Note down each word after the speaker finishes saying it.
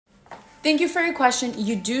Thank you for your question.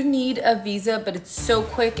 You do need a visa, but it's so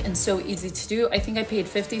quick and so easy to do. I think I paid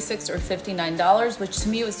 $56 or $59, which to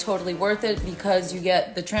me was totally worth it because you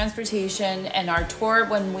get the transportation and our tour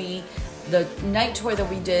the night tour that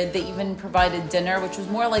we did, they even provided dinner, which was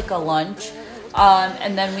more like a lunch.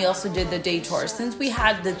 And then we also did the day tour. Since we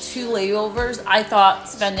had the 2 layovers, I thought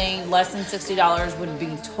spending less than $60 would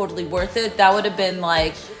be totally worth it. That would have been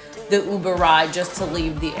like the Uber ride just to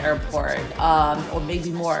leave the airport, or maybe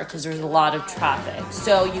more because there's a lot of traffic.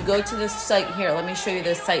 So you go to this site here. Let me show you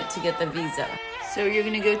this site to get the visa. So you're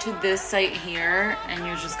gonna go to this site here and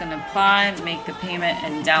you're just gonna apply, make the payment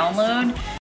and download.